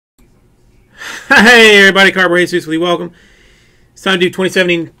Hey everybody, Carburetor Jesus, welcome. It's time to do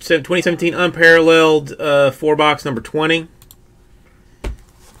 2017 Unparalleled 4-box number 20.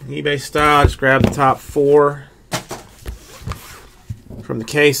 eBay style, just grab the top 4 from the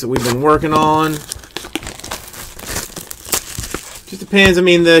case that we've been working on. Just depends, I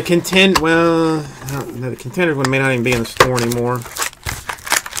mean the the contenders one may not even be in the store anymore.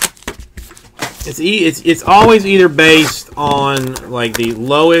 It's always either based on like the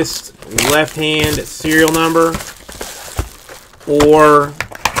lowest left-hand serial number or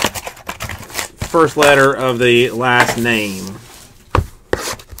first letter of the last name.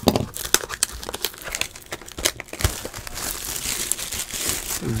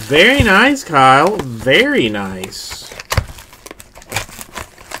 Very nice, Kyle. Very nice.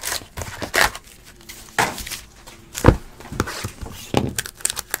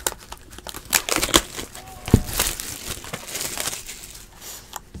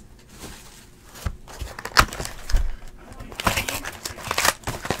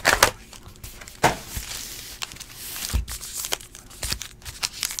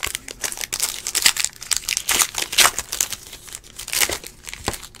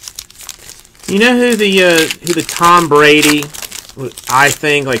 You know who the Tom Brady, I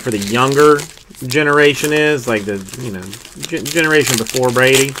think, like for the younger generation is, like the generation before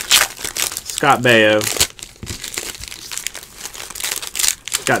Brady? Scott Baio.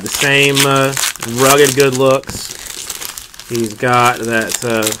 Got the same rugged good looks. He's got that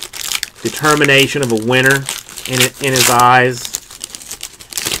determination of a winner in his eyes,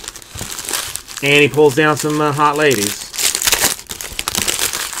 and he pulls down some hot ladies.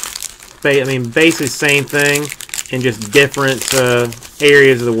 I mean, basically the same thing in just different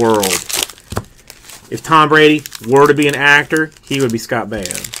areas of the world. If Tom Brady were to be an actor, he would be Scott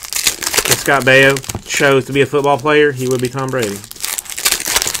Baio. If Scott Baio chose to be a football player, he would be Tom Brady.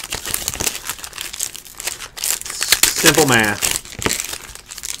 Simple math.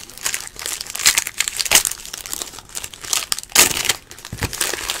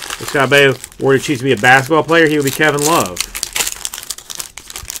 If Scott Baio were to choose to be a basketball player, he would be Kevin Love.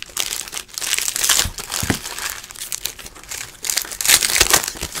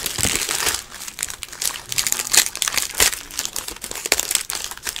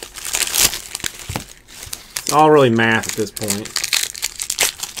 All really math at this point.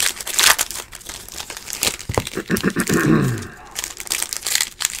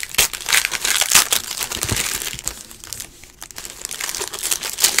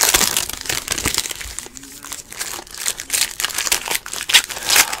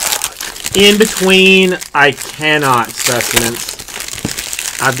 In between, I cannot sustenance.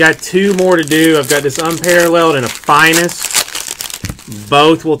 I've got 2 more to do. I've got this Unparalleled and a Finest.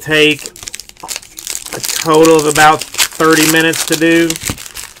 Both will take a total of about 30 minutes to do.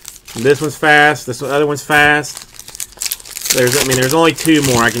 This one's fast. This other one's fast. There's only 2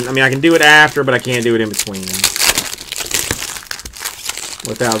 more. I can do it after, but I can't do it in between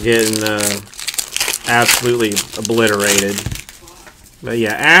without getting absolutely obliterated. But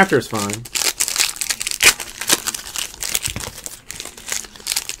yeah, after is fine.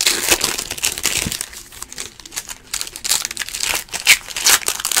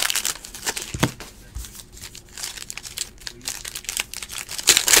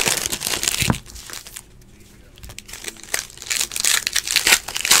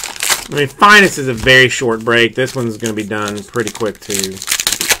 I mean, Finest is a very short break. This one's going to be done pretty quick, too.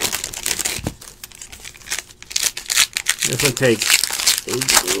 This one takes a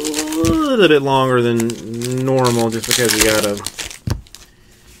little bit longer than normal just because you got to...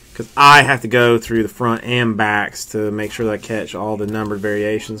 Because I have to go through the front and backs to make sure that I catch all the numbered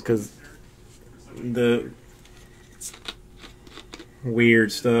variations because the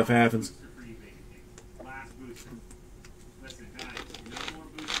weird stuff happens.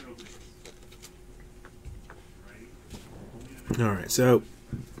 Alright, so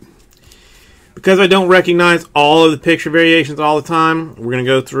because I don't recognize all of the picture variations all the time, we're going to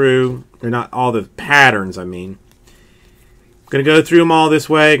go through, or not all the patterns, I mean. I'm going to go through them all this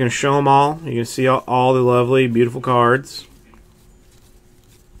way. I'm going to show them all. You're going to see all the lovely, beautiful cards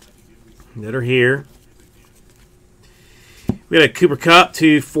that are here. We got a Cooper Kupp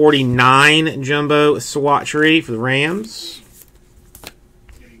 249 Jumbo Swatchery for the Rams.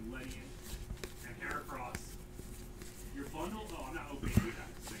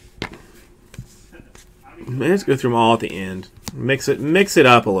 Let's go through them all at the end. Mix it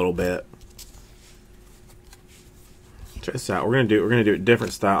up a little bit. Check this out. We're gonna do it a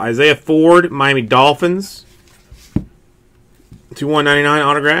different style. Isaiah Ford, Miami Dolphins. 2/199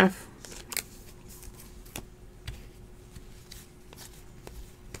 autograph.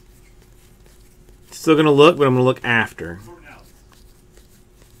 Still going to look, but I'm going to look after.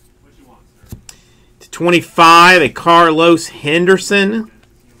 To 25, a Carlos Henderson.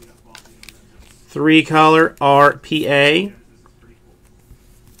 3-color RPA.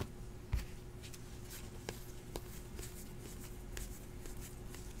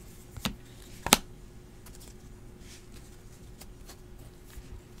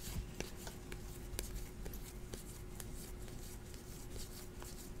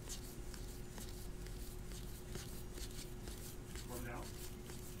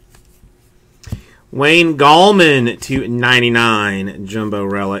 Wayne Gallman to 99, Jumbo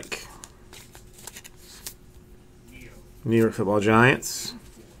Relic. New York Football Giants.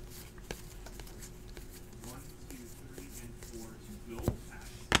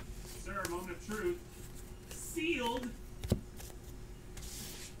 Sir, moment of truth. Sealed.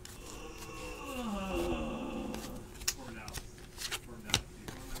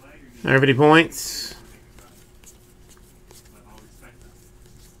 Everybody points.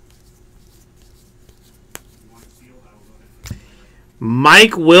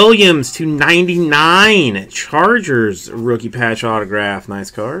 Mike Williams to 99, Chargers rookie patch autograph.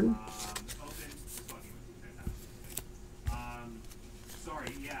 Nice card. Sorry,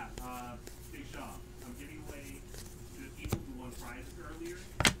 yeah, Big Shaw. I'm giving away to the people who won prizes earlier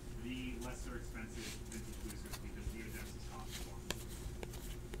the lesser expensive vintage boosters because the Genesis cost more.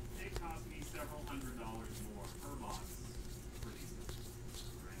 They cost me several $100s more per box for these things.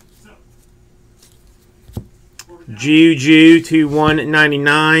 Right? So. Juju to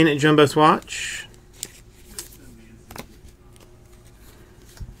 199, Jumbo Swatch.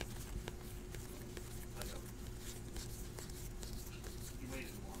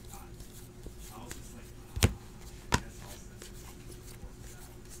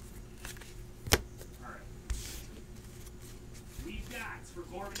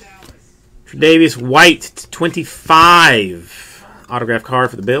 Tre'Davious White to 25, autograph card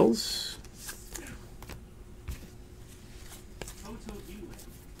for the Bills.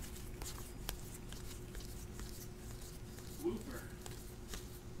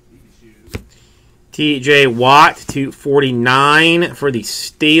 TJ Watt to 49 for the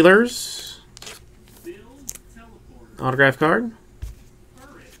Steelers. Autograph card.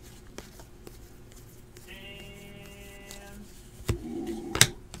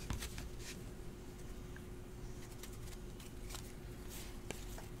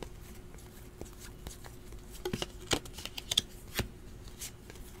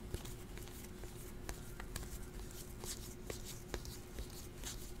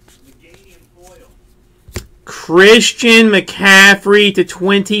 Christian McCaffrey to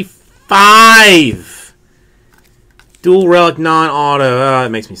 25. Dual relic non-auto.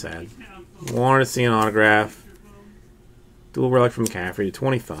 That makes me sad. Wanted to see an autograph. Dual relic from McCaffrey to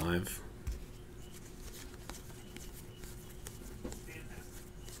 25.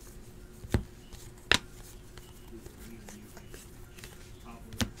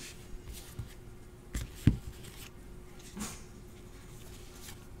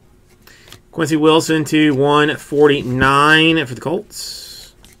 Quincy Wilson to 149 for the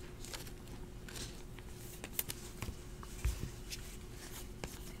Colts.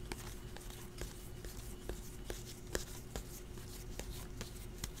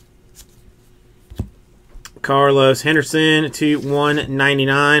 Carlos Henderson to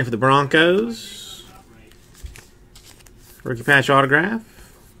 199 for the Broncos. Rookie patch autograph.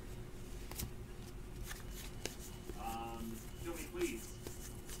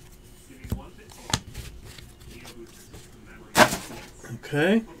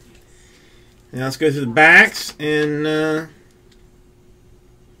 Okay. Now let's go through the backs and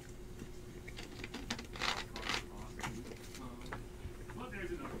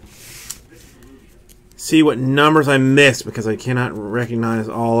see what numbers I missed because I cannot recognize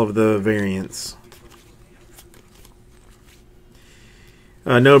all of the variants.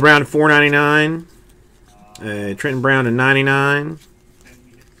 Noah Brown to 499. Trenton Brown to 99.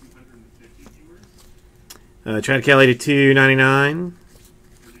 Chad Kelly to 299.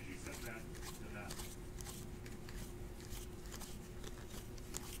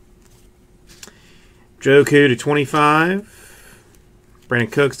 Joku to 25. Brandon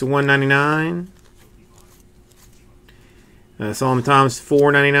Cooks to 199. Solomon Thomas to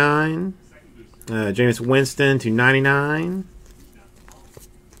 499. Jameis Winston to 99.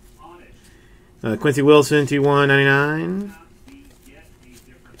 Quincy Wilson to 199.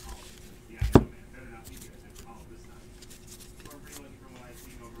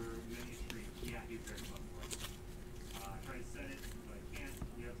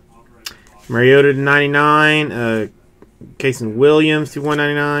 Mariota to 99. Cason Williams to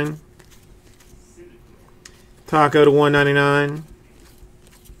 199. Taco to 199.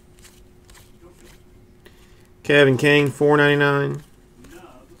 Kevin Kane, 499.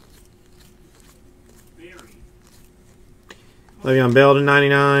 Le'Veon Bell to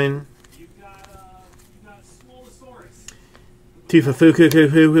 99. Tufa Fuku,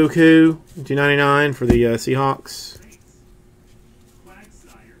 299 for the Seahawks.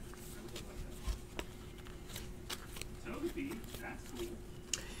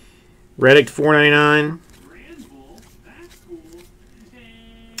 Reddick to 499.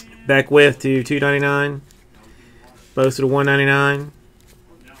 Beckwith to 299. Bosa to 199.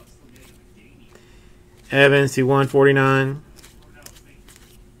 Evans to 149.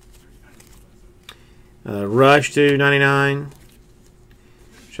 Rush to 99.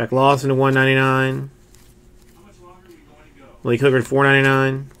 Shaq Lawson to 199. Lee Hooker to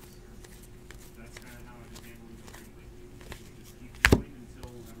 499.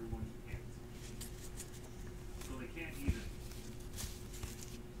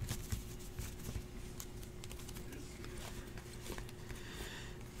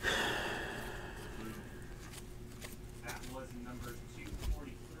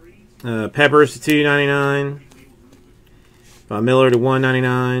 Peppers to 299. Von Miller to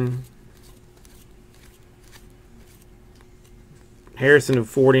 199. Harrison to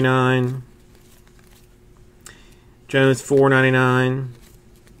 49. Jones 499.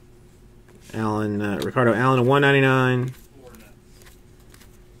 Ricardo Allen to 199.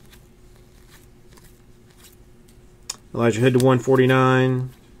 Elijah Hood to 149.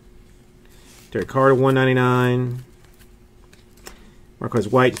 Derek Carr to 199. Marquez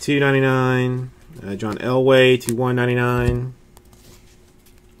White to 299. John Elway to 199.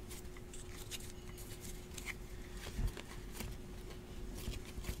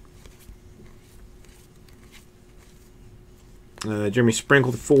 Jeremy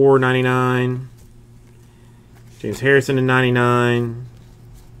Sprinkle to 499. James Harrison to 99.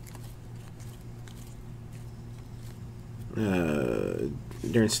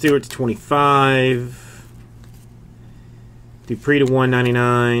 Darren Stewart to 25. Dupree to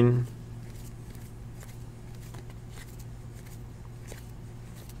 199.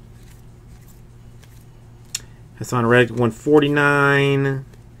 Hassan Reddick to 149.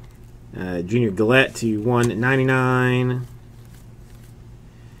 Junior Gillette to 199.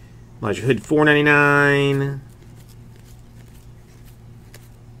 Elijah Hood 499.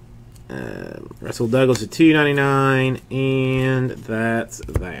 Russell Douglas to 299, and that's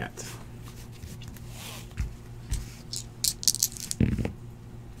that.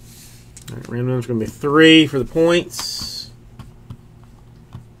 All right, random number's going to be 3 for the points.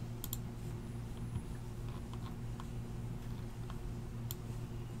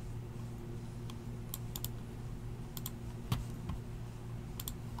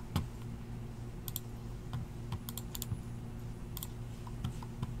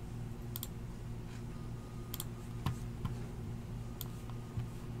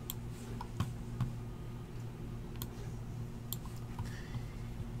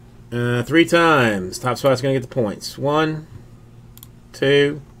 Three times. Top spot's going to get the points. 1,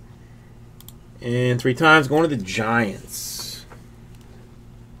 2, and 3 times going to the Giants.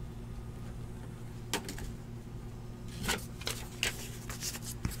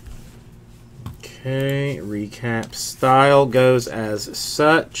 Okay, recap style goes as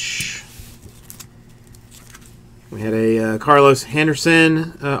such. We had a Carlos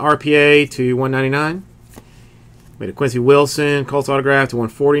Henderson RPA to 199. We had a Quincy Wilson Colts autograph to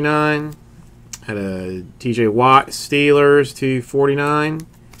 149. Had a TJ Watt Steelers to 49.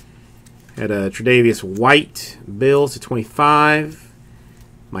 Had a Tre'Davious White Bills to 25.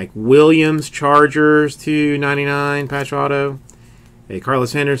 Mike Williams Chargers to 99 patch auto. A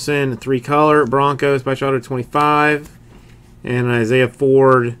Carlos Henderson 3-color Broncos patch auto to 25. And an Isaiah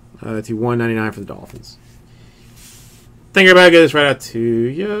Ford to 199 for the Dolphins. Thank you, everybody. Get this right out to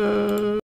you.